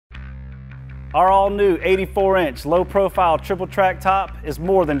Our all-new 84-inch low-profile triple track top is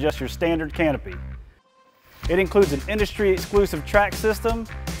more than just your standard canopy. It includes an industry-exclusive track system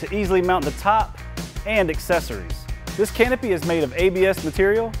to easily mount the top and accessories. This canopy is made of ABS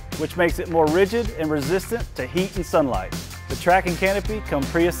material, which makes it more rigid and resistant to heat and sunlight. The track and canopy come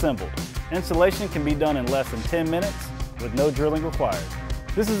pre-assembled. Installation can be done in less than 10 minutes with no drilling required.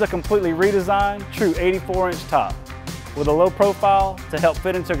 This is a completely redesigned, true 84-inch top with a low profile to help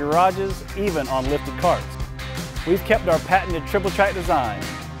fit into garages, even on lifted carts. We've kept our patented triple track design,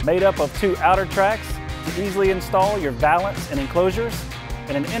 made up of 2 outer tracks to easily install your valance and enclosures,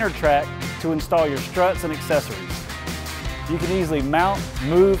 and an inner track to install your struts and accessories. You can easily mount,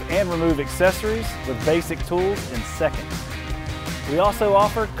 move, and remove accessories with basic tools in seconds. We also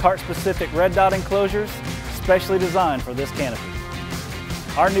offer cart-specific red dot enclosures, specially designed for this canopy.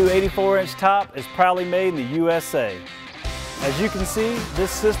 Our new 84-inch top is proudly made in the USA. As you can see,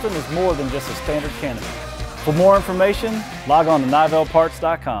 this system is more than just a standard canopy. For more information, log on to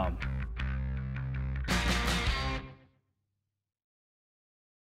nivelparts.com.